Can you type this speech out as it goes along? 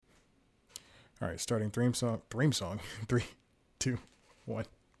All right, starting theme song. Theme song. Three, two, one,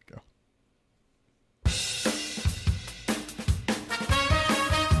 go.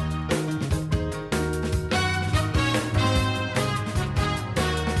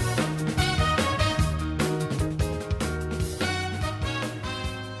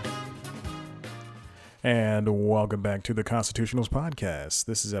 And welcome back to the Constitutionals podcast.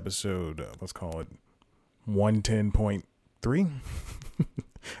 This is episode, let's call it 110.3,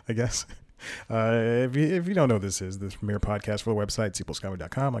 I guess. If you don't know what this is, this premier podcast for the website,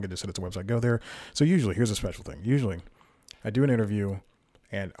 cpluscomedy.com. Like I just said, it's a website. Go there. So usually, here's a special thing. Usually, I do an interview,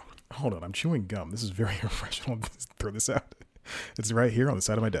 and hold on, I'm chewing gum. This is very unprofessional. Throw this out. It's right here on the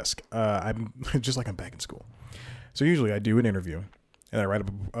side of my desk. I'm just like I'm back in school. So usually, I do an interview, and I write up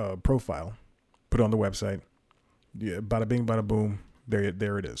a profile, put it on the website. Yeah, bada bing, bada boom.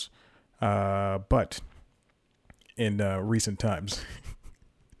 There it is. But in recent times,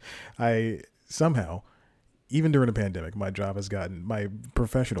 I somehow, even during the pandemic, my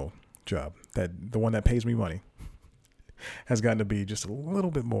professional job, the one that pays me money, has gotten to be just a little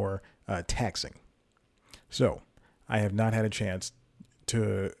bit more taxing. So I have not had a chance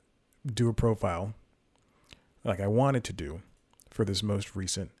to do a profile like I wanted to do for this most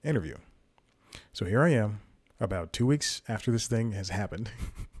recent interview. So here I am, about 2 weeks after this thing has happened,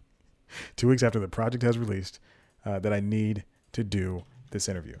 2 weeks after the project has released, that I need to do this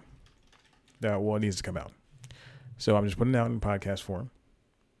interview. Well, it needs to come out. So I'm just putting it out in podcast form.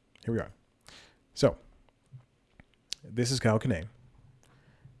 Here we are. So this is Kyle Kinane.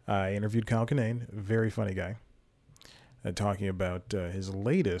 I interviewed Kyle Kinane, a very funny guy, talking about his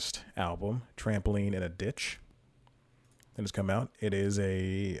latest album, Trampoline in a Ditch, that has come out. It is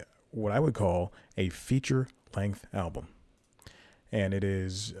what I would call a feature-length album. And it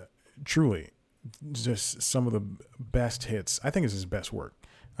is truly just some of the best hits. I think it's his best work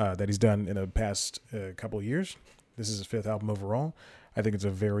that he's done in the past couple of years. This is his fifth album overall. I think it's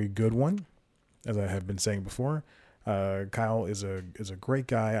a very good one, as I have been saying before. Kyle is a great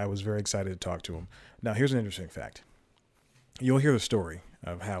guy. I was very excited to talk to him. Now, here's an interesting fact. You'll hear the story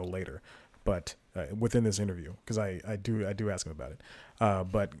of how later, but within this interview, because I do ask him about it.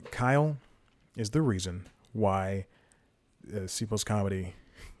 But Kyle is the reason why C Plus Comedy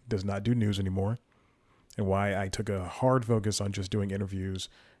does not do news anymore, and why I took a hard focus on just doing interviews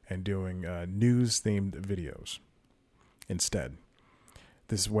and doing news-themed videos instead.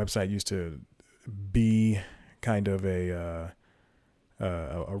 This website used to be kind of a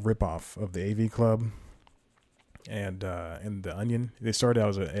ripoff of the AV Club and the Onion. They started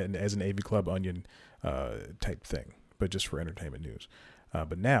out as an AV Club Onion type thing, but just for entertainment news.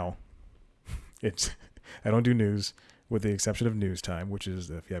 But now, I don't do news with the exception of News Time, which is,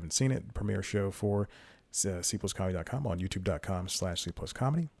 if you haven't seen it, premiere show for cpluscomedy.com on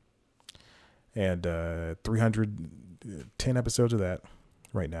youtube.com/cpluscomedy. And 310 episodes of that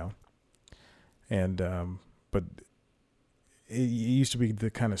right now. And but it used to be the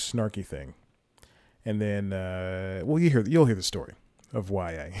kind of snarky thing. And then you'll hear the story of why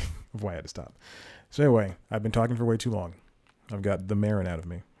I had to stop. So anyway, I've been talking for way too long. I've got the Marin out of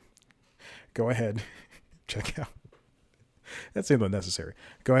me. Go ahead, check out. That seemed unnecessary.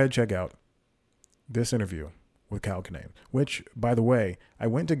 Go ahead, check out this interview with Kyle Kinane, which, by the way, I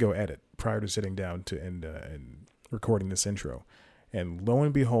went to go edit prior to sitting down and recording this intro. And lo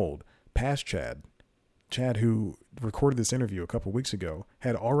and behold, past Chad, who recorded this interview a couple weeks ago,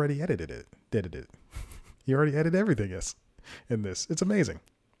 had already edited it. He already edited everything in this. It's amazing.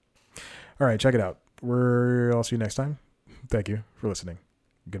 All right, check it out. I'll see you next time. Thank you for listening.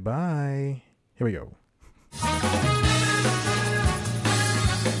 Goodbye. Here we go.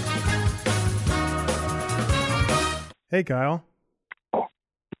 Hey, Kyle.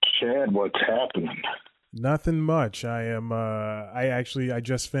 Chad, what's happening? Nothing much. I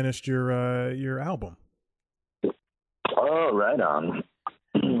just finished your album. Oh, right on.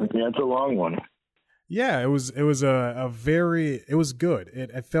 Yeah, it's a long one. Yeah, it was it was good.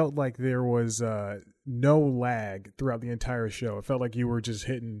 It felt like there was no lag throughout the entire show. It felt like you were just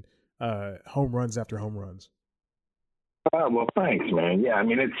hitting home runs after home runs. Oh, well, thanks, man. Yeah, I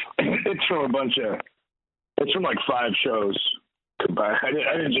mean, it's from like 5 shows combined. I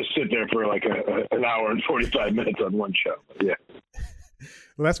didn't just sit there for like an hour and 45 minutes on one show. But yeah.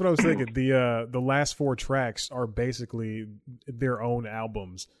 Well, that's what I was thinking. The last 4 tracks are basically their own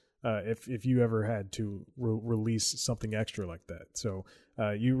albums. If you ever had to release something extra like that, so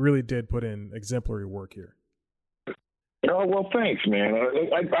you really did put in exemplary work here. Oh, well, thanks, man.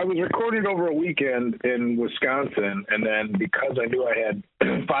 I was recording over a weekend in Wisconsin, and then because I knew I had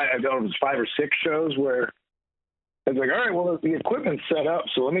 5 or 6 shows where I was like, all right, well, the equipment's set up,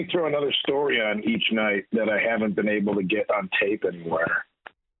 so let me throw another story on each night that I haven't been able to get on tape anywhere,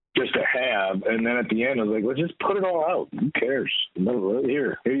 just to have. And then at the end, I was like, let's just put it all out. Who cares?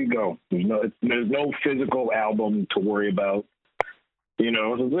 Here you go. There's no physical album to worry about. You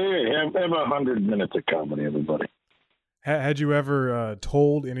know, so have 100 minutes of comedy, everybody. Had you ever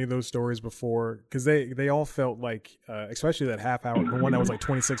told any of those stories before? Because they all felt like, especially that half hour, the one that was like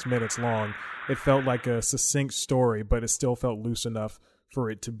 26 minutes long, it felt like a succinct story, but it still felt loose enough for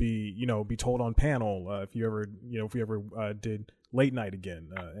it to be, be told on panel. If you ever did late night again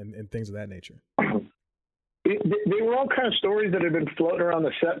and things of that nature. They were all kind of stories that had been floating around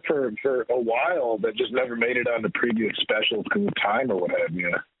the set for a while that just never made it on the previous specials because of time or what have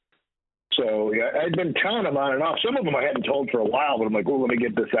you. So yeah, I'd been telling them on and off. Some of them I hadn't told for a while, but I'm like, well, let me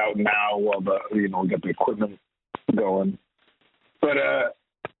get this out now while get the equipment going. But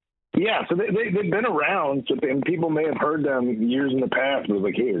yeah, so they've been around, and people may have heard them years in the past. But it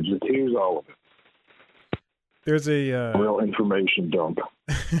was like, here's all of it. There's a real information dump.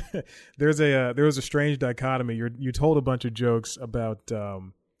 there was a strange dichotomy. You told a bunch of jokes about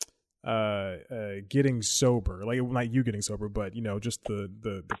getting sober, like not you getting sober, but just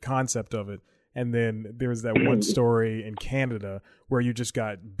the concept of it. And then there's that one story in Canada where you just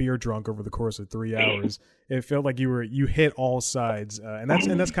got beer drunk over the course of 3 hours. It felt like you hit all sides, and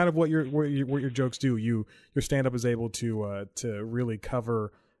that's kind of what your jokes do. Your stand up is able to really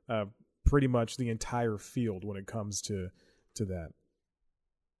cover pretty much the entire field when it comes to that.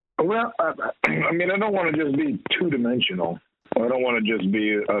 Well, I mean, I don't want to just be two-dimensional. I don't want to just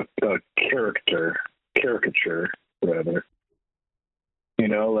be a caricature, rather.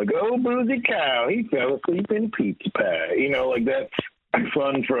 Like, oh, boozy cow, he fell asleep in pizza pie. Like that's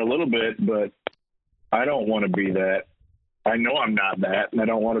fun for a little bit, but I don't want to be that. I know I'm not that, and I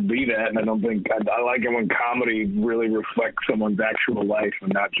don't want to be that, and I don't think I like it when comedy really reflects someone's actual life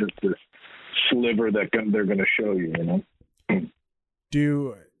and not just this sliver that they're going to show you.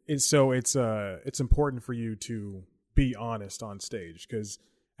 It's important for you to be honest on stage, because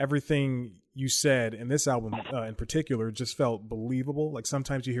everything you said in this album in particular just felt believable. Like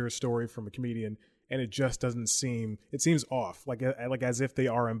sometimes you hear a story from a comedian and it just doesn't seem, it seems off, like as if they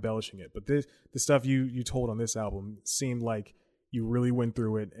are embellishing it. But the stuff you told on this album seemed like you really went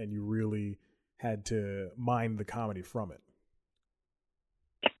through it and you really had to mine the comedy from it.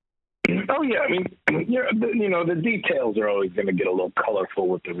 Oh yeah, I mean, the details are always going to get a little colorful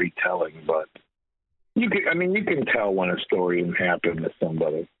with the retelling, but you can tell when a story happened to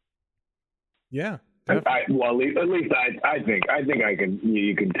somebody. Yeah, at least I think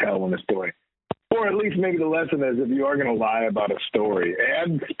you can tell when a story, or at least maybe the lesson is if you are going to lie about a story,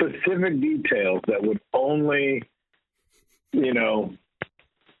 add specific details that would only, oh,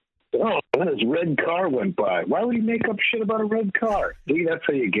 this red car went by. Why would he make up shit about a red car? See, that's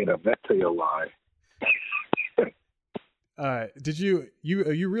how you get them. That's how you lie. Did you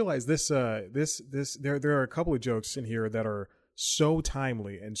realize this? There are a couple of jokes in here that are so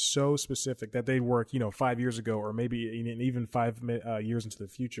timely and so specific that they work, 5 years ago or maybe even 5 years into the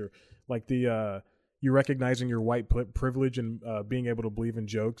future. Like you recognizing your white privilege and being able to believe in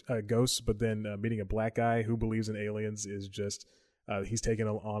ghosts, but then meeting a black guy who believes in aliens is just. He's taking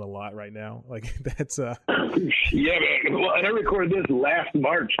on a lot right now. Like that's yeah, man. Well, and I recorded this last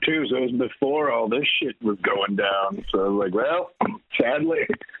March too, so it was before all this shit was going down. So I was like, well, sadly,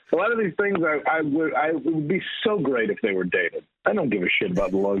 a lot of these things I would be so great if they were dated. I don't give a shit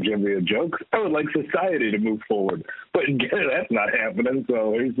about the longevity of jokes. I would like society to move forward, but that's not happening.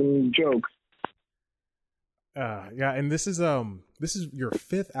 So here's some jokes. Yeah, and this is your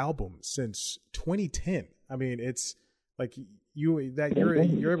 5th album since 2010. I mean, it's like. You're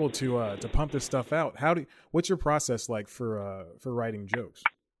able to pump this stuff out. What's your process like for writing jokes?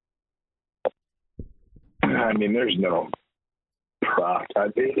 I mean, there's no prop.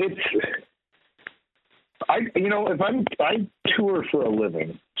 I tour for a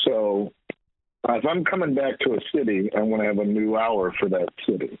living, so if I'm coming back to a city, I want to have a new hour for that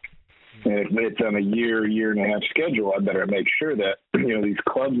city. And if it's on a year and a half schedule, I better make sure that these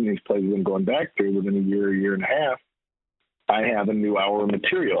clubs and these places I'm going back to within a year and a half. I have a new hour of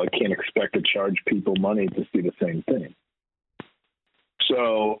material. I can't expect to charge people money to see the same thing.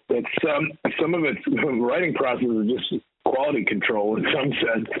 So it's some of it's writing process is just quality control in some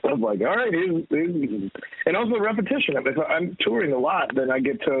sense. I'm like, all right, and also repetition. If I'm touring a lot, then I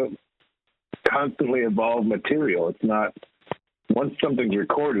get to constantly evolve material. It's not once something's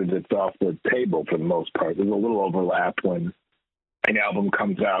recorded, it's off the table for the most part. There's a little overlap when an album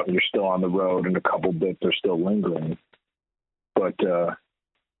comes out and you're still on the road and a couple bits are still lingering. But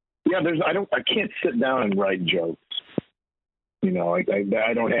yeah, I can't sit down and write jokes.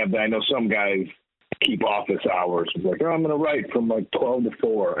 I don't have that. I know some guys keep office hours. It's like, I'm going to write from like 12 to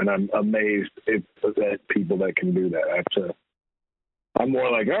 4, and I'm amazed at people that can do that. I'm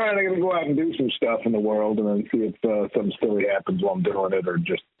more like, all right, I got to go out and do some stuff in the world, and then see if something silly happens while I'm doing it, or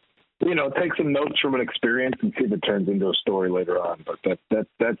just take some notes from an experience and see if it turns into a story later on. But that's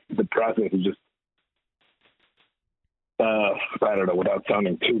the process is just, I don't know, without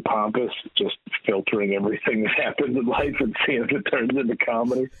sounding too pompous, just filtering everything that happens in life and seeing if it turns into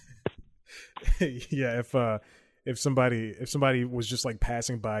comedy. Yeah, if somebody was just like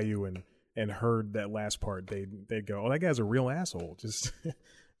passing by you and heard that last part, they'd go, "Oh, that guy's a real asshole," just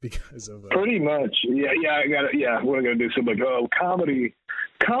because of pretty much. I got it. Yeah, we're gonna do something like, "Oh, comedy's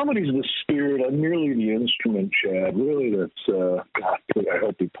the spirit. I'm merely the instrument, Chad." Really, that's. God, I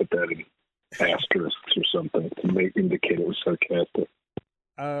hope you put that in asterisks or something to indicate it was sarcastic.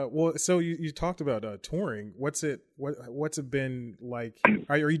 Well, so you talked about touring. What's it been like?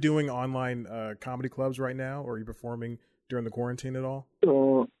 Are you doing online comedy clubs right now, or are you performing during the quarantine at all?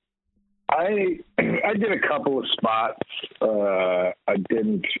 I did a couple of spots. I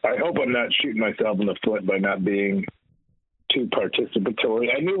didn't. I hope I'm not shooting myself in the foot by not being too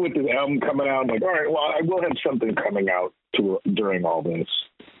participatory. I knew with the album coming out, I'm like, all right, well, I will have something coming out during all this.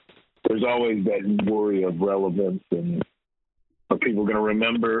 There's always that worry of relevance and are people going to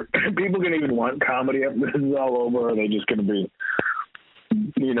remember? People going to even want comedy after this is all over? Or are they just going to be,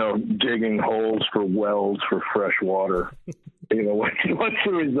 digging holes for wells for fresh water? What's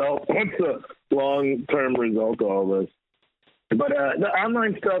the result? What's the long-term result of all this? But the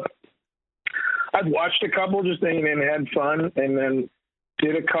online stuff, I've watched a couple just and had fun, and then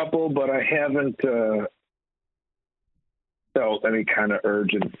did a couple, but I haven't felt any kind of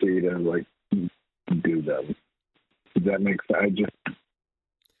urgency to do them. Does that make sense?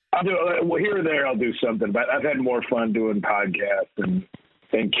 I'll do here or there. I'll do something, but I've had more fun doing podcasts and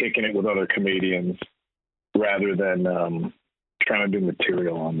kicking it with other comedians rather than trying to do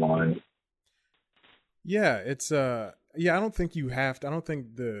material online. Yeah, it's I don't think you have to. I don't think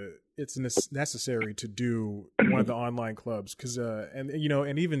it's necessary to do one of the online clubs because and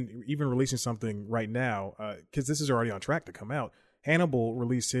even releasing something right now because this is already on track to come out. Hannibal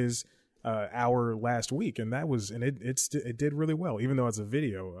released his hour last week, and it did really well, even though it's a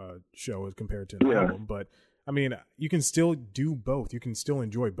video show as compared to an album. But I mean, you can still do both. You can still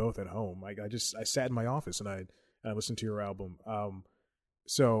enjoy both at home. I sat in my office and I listened to your album. But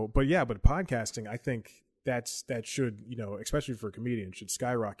podcasting, I think that should, especially for a comedian, should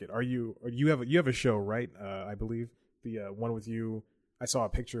skyrocket. You have a show, right? I believe the one with you. I saw a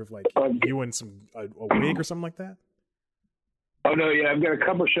picture of you and a wig or something like that. Oh no, yeah, I've got a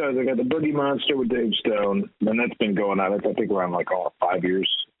couple shows. I got the Boogie Monster with Dave Stone, and that's been going on. I think we're on 5 years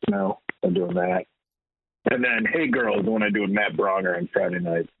now. I'm doing that, and then Hey Girl, the one I do with Matt Bronger on Friday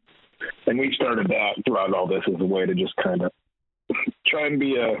night. And we started that throughout all this as a way to just kind of try and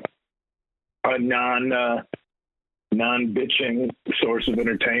be a non-bitching source of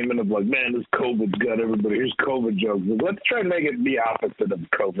entertainment of man, this COVID's got everybody. Here's COVID jokes. Let's try and make it the opposite of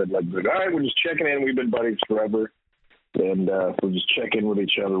COVID. All right, we're just checking in. We've been buddies forever. And we'll just check in with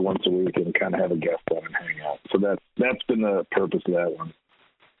each other once a week and kind of have a guest on and hang out. So that's been the purpose of that one.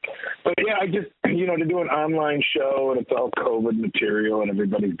 But yeah, I just, to do an online show and it's all COVID material and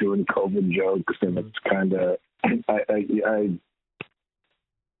everybody's doing COVID jokes and it's kind of, I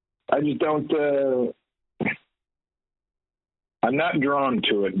just don't, I'm not drawn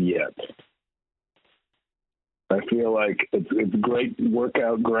to it yet. I feel like it's great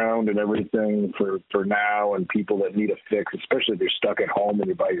workout ground and everything for now and people that need a fix, especially if you're stuck at home and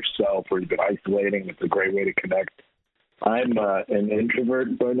you're by yourself or you've been isolating. It's a great way to connect. I'm an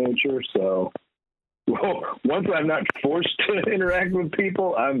introvert by nature, so once I'm not forced to interact with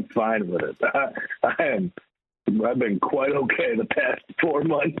people, I'm fine with it. I've been quite okay the past 4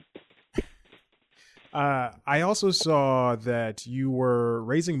 months. I also saw that you were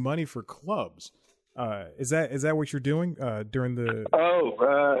raising money for clubs. Is that what you're doing during the?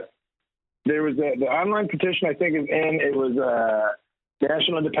 There was the online petition. I think is in. It was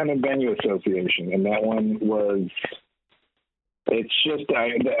National Independent Venue Association, and that one was. It's just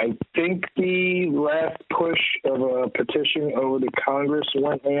I think the last push of a petition over to Congress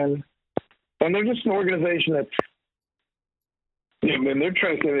went in, and they're just an organization that's. They're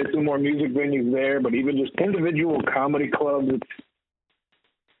trying to say there's some more music venues there, but even just individual comedy clubs,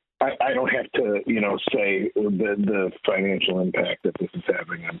 I don't have to, say the financial impact that this is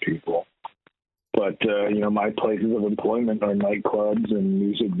having on people. But, my places of employment are nightclubs and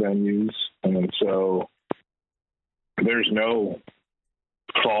music venues. And so there's no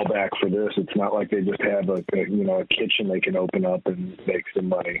fallback for this. It's not like they just have a kitchen they can open up and make some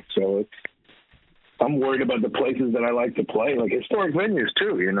money. So I'm worried about the places that I like to play, like historic venues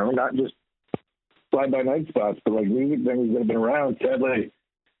too, not just fly-by-night spots, but like music venues that have been around. Sadly,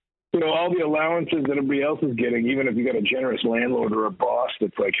 all the allowances that everybody else is getting, even if you got a generous landlord or a boss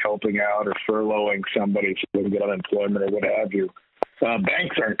that's like helping out or furloughing somebody so they can get unemployment or what have you,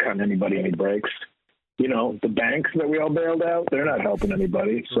 banks aren't cutting anybody any breaks. The banks that we all bailed out, they're not helping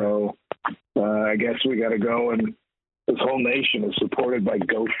anybody. So I guess we got to go, and this whole nation is supported by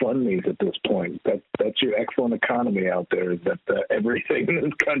GoFundMes at this point. That's your excellent economy out there, that everything in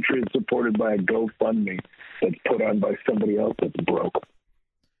this country is supported by a GoFundMe that's put on by somebody else that's broke.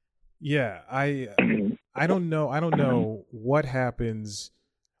 Yeah, I don't know what happens.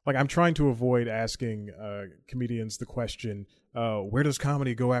 Like, I'm trying to avoid asking comedians the question, where does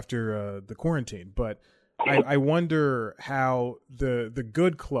comedy go after the quarantine? But I wonder how the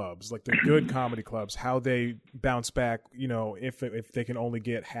good clubs, like the good comedy clubs, how they bounce back, if they can only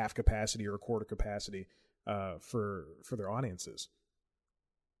get half capacity or a quarter capacity for their audiences.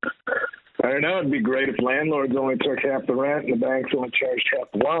 I don't know. It'd be great if landlords only took half the rent and the banks only charged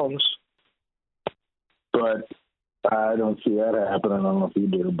half the loans. But I don't see that happening. I don't know if you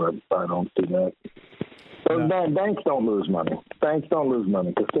do, but I don't see that. Banks don't lose money. Banks don't lose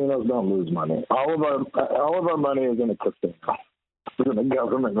money. Casinos don't lose money. All of our money is in a casino. It's in a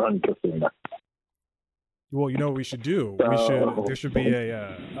government-run casino. Well, you know what we should do? There should be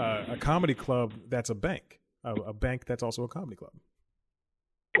a comedy club that's a bank. A bank that's also a comedy club.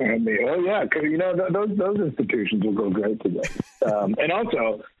 Because those institutions will go great together. And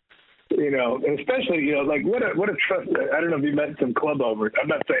also, especially, like what a trust. I don't know if you met some club owners. I'm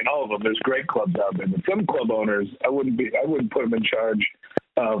not saying all of them. There's great clubs out there, but some club owners, I wouldn't put them in charge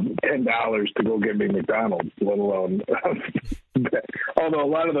of $10 to go get me McDonald's, let alone. Although a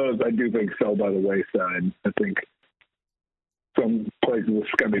lot of those I do think fell by the wayside. I think some places with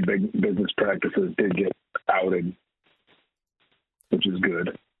scummy big business practices did get outed, which is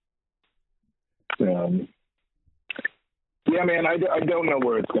good. Yeah, man, I don't know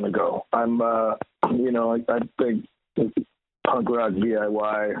where it's going to go. I'm, I think punk rock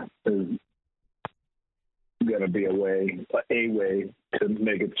DIY is going to be a way to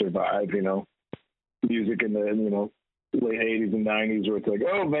make it survive, Music in the, late 80s and 90s where it's like,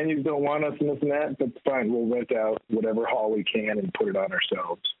 oh, venues don't want us and this and that. That's fine. We'll rent out whatever hall we can and put it on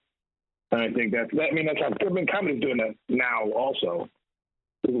ourselves. And I think that's how comedy's doing that now also.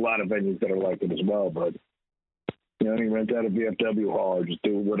 There's a lot of venues that are like it as well, but you rent out a VFW hall or just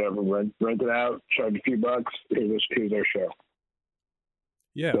do whatever, rent it out, charge a few bucks. Here's our show.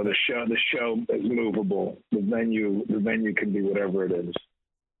 Yeah. So the show is movable. The venue can be whatever it is.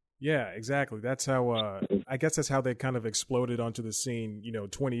 Yeah, exactly. That's how. I guess that's how they kind of exploded onto the scene.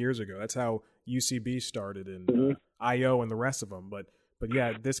 20 years ago. That's how UCB started and IO and the rest of them. But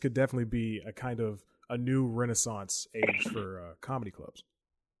yeah, this could definitely be a kind of a new Renaissance age for comedy clubs.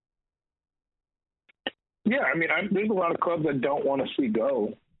 Yeah, I mean, there's a lot of clubs I don't want to see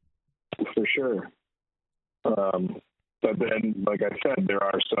go, for sure. But then, like I said, there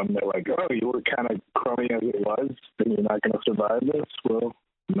are some that like, oh, you were kind of crummy as it was, and you're not going to survive this? Well,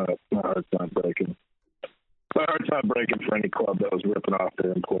 no, my heart's not breaking. My heart's not breaking for any club that was ripping off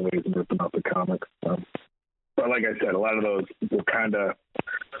their employees and ripping off the comics. But like I said, a lot of those were kind of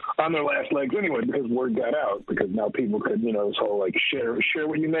on their last legs anyway because word got out. Because now people could, this whole like share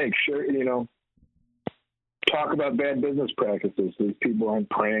what you make, share, talk about bad business practices. These people aren't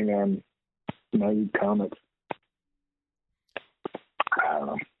preying on naive comics. I don't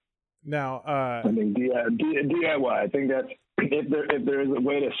know. Now, I mean, DIY. I think that's if there is a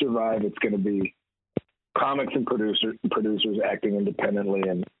way to survive, it's going to be comics and producers acting independently.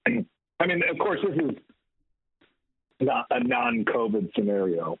 And I mean, of course, this is not a non-COVID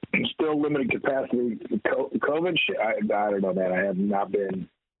scenario. Still limited capacity. COVID shit. I don't know, man. I have not been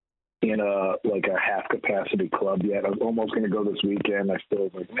in a half capacity club yet. I was almost going to go this weekend. I still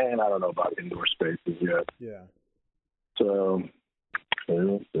was like, man, I don't know about indoor spaces yet. Yeah. So,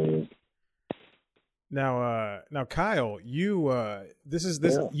 we'll see. Now, Kyle, you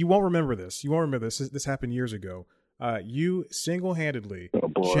you won't remember this. You won't remember this. This happened years ago. You single-handedly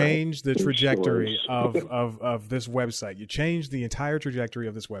changed the trajectory of this website. You changed the entire trajectory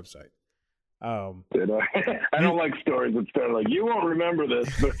of this website. Did I? I don't like stories that start like, you won't remember this,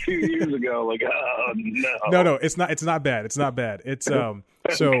 but 2 years ago, like, oh no. No, it's not bad. It's not bad. It's so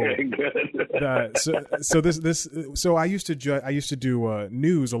okay, good. So I used to do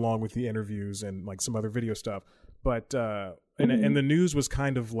news along with the interviews and like some other video stuff, but and the news was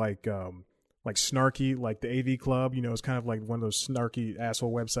kind of like like snarky, like the AV Club. You know, it's kind of like one of those snarky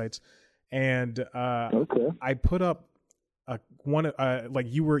asshole websites. And I put up like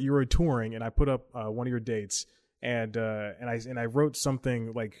you were touring, and I put up one of your dates, and I wrote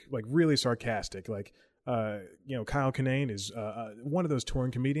something like really sarcastic, like you know, Kyle Kinane is one of those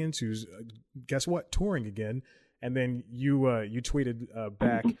touring comedians who's guess what, touring again. And then you tweeted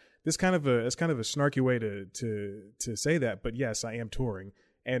back this kind of a snarky way to say that, but yes, I am touring.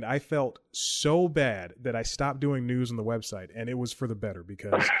 And I felt so bad that I stopped doing news on the website, and it was for the better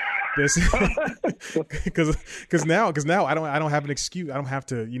because this because now I don't have an excuse. I don't have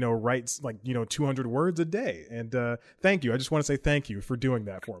to, you know, write like, you know, 200 words a day. And thank you. I just want to say thank you for doing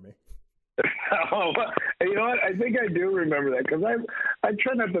that for me. Oh, you know what? I think I do remember that because I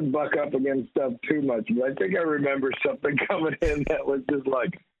try not to buck up against stuff too much, but I think I remember something coming in that was just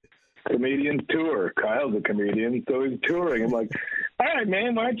like, comedians tour. Kyle's a comedian, so he's touring. I'm like, all right,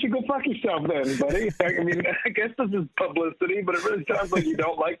 man, why don't you go fuck yourself then, buddy? I mean, I guess this is publicity, but it really sounds like you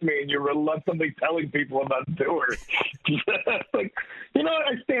don't like me and you're reluctantly telling people about the tour. Like, you know what?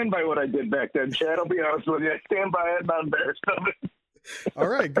 I stand by what I did back then, Chad. I'll be honest with you. I stand by it, not embarrassed of it. All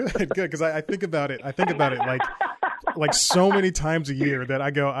right, good. Because I think about it. I think about it like so many times a year that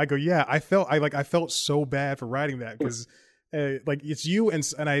I go, yeah, I felt so bad for writing that because like it's you and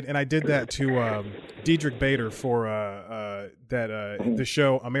I did that to Diedrich Bader for the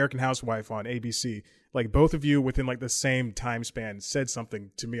show American Housewife on ABC. Like both of you within like the same time span said something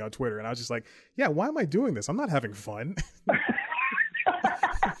to me on Twitter, and I was just like, yeah, why am I doing this? I'm not having fun.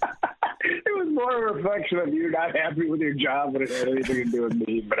 It was more a reflection of you not happy with your job than it had anything to do with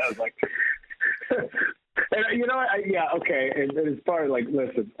me. But I was like, and you know, okay. And as far as like,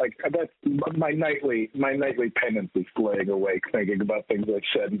 listen, like that's my nightly penance is laying awake thinking about things I've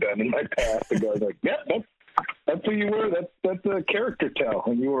said and done in my past, and going like, yeah, that's who you were. That's a character tell,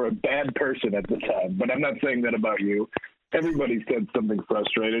 and you were a bad person at the time. But I'm not saying that about you. Everybody said something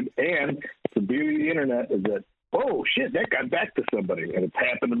frustrated, and the beauty of the internet is that, oh shit, that got back to somebody, and it's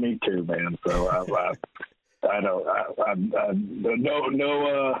happened to me too, man. So I know,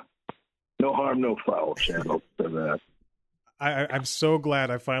 no harm, no foul, channel for that. I'm so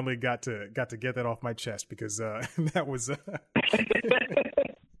glad I finally got to get that off my chest because that was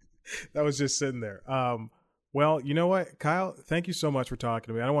that was just sitting there. Well, you know what, Kyle, thank you so much for talking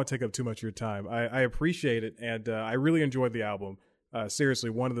to me. I don't want to take up too much of your time. I appreciate it, and I really enjoyed the album. Seriously,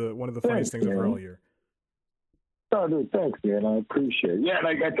 one of the funniest things I've heard all year. Oh, dude, thanks, man. I appreciate it. Yeah, and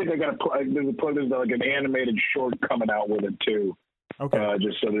I think I got there's like an animated short coming out with it too. Okay.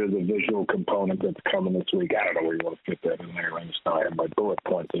 Just so there's a visual component that's coming this week. I don't know where you want to fit that in there. I just know I have my bullet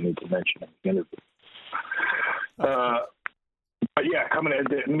points I need to mention it. But yeah, coming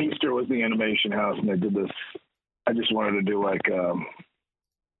at Meester was the animation house, and they did this. I just wanted to do like an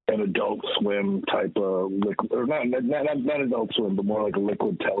Adult Swim type of liquid, or not Adult Swim, but more like a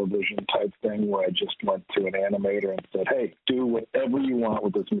liquid television type thing, where I just went to an animator and said, "Hey, do whatever you want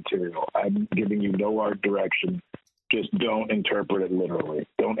with this material. I'm giving you no art direction. Just don't interpret it literally.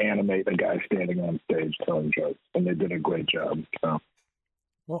 Don't animate a guy standing on stage telling jokes." And they did a great job. So.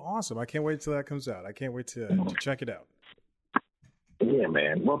 Well, awesome. I can't wait till that comes out. I can't wait to check it out. Yeah,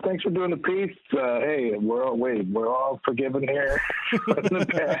 man. Well, thanks for doing the piece. Hey, we're all forgiven here in the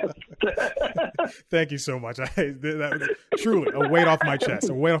past. Thank you so much. That was truly a weight off my chest,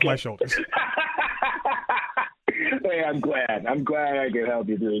 a weight off my shoulders. Hey, I'm glad I could help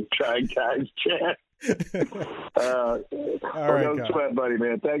you through trying times, Chad. All right, no sweat, buddy,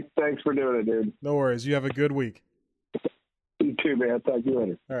 man. Thanks for doing it, dude. No worries. You have a good week. You too, man. Talk to you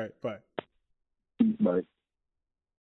later. All right, bye. Bye.